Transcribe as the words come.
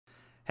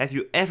Have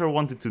you ever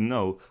wanted to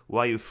know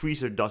why your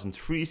freezer doesn't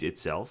freeze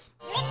itself?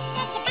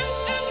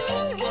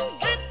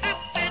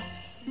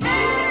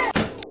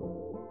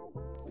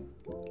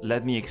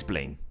 Let me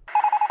explain.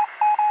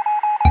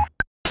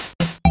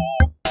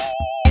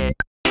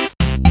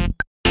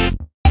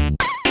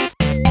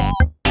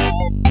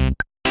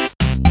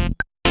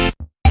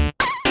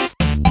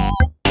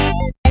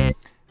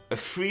 A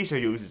freezer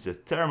uses a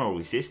thermal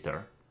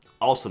resistor,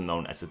 also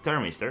known as a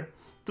thermistor,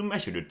 to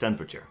measure the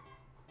temperature.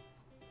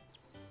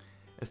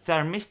 A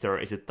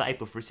thermistor is a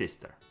type of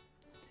resistor.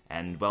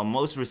 And while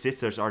most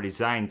resistors are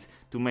designed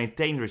to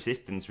maintain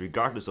resistance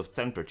regardless of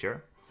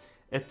temperature,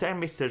 a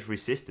thermistor's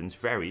resistance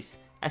varies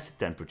as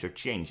the temperature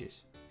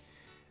changes.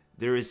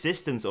 The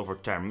resistance of a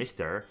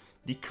thermistor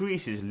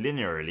decreases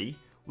linearly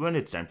when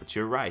the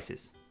temperature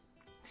rises.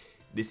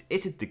 This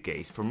isn't the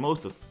case for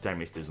most of the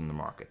thermistors on the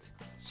market,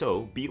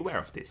 so be aware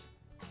of this.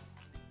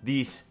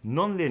 These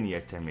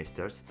non-linear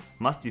thermistors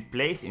must be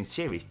placed in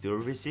series to a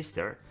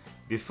resistor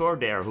before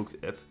they are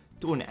hooked up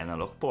to an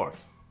analog port.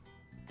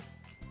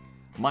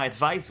 My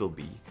advice will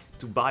be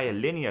to buy a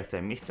linear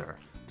thermistor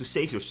to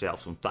save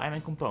yourself some time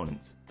and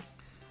components.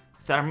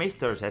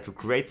 Thermistors have a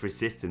great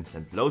resistance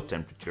at low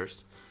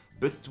temperatures,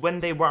 but when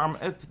they warm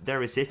up, their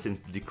resistance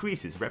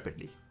decreases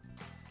rapidly.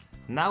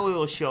 Now we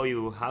will show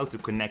you how to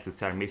connect the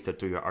thermistor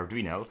to your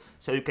Arduino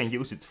so you can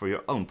use it for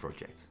your own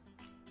project.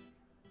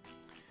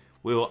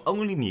 We will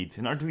only need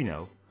an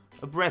Arduino,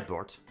 a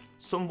breadboard,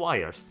 some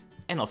wires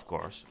and of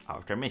course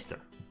our thermistor.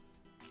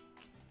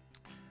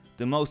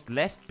 The most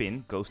left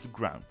pin goes to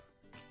ground.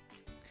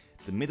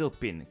 The middle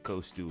pin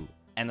goes to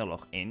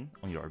analog in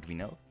on your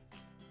Arduino.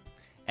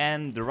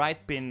 And the right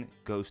pin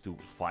goes to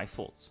 5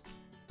 volts.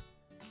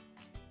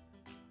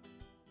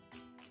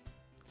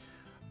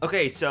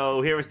 Okay,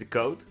 so here is the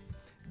code.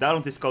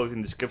 Download this code in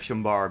the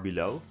description bar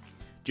below.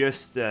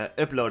 Just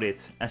upload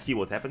it and see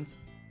what happens.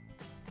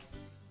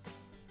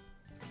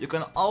 You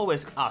can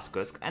always ask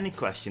us any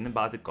question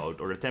about the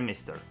code or the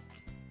thermistor.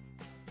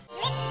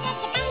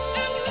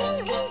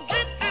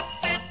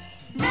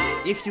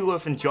 If you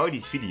have enjoyed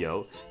this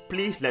video,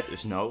 please let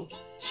us know,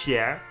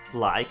 share,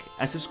 like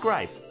and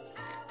subscribe.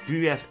 Do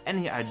you have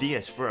any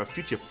ideas for a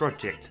future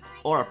project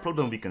or a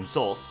problem we can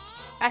solve?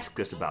 Ask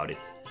us about it.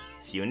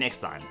 See you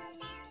next time.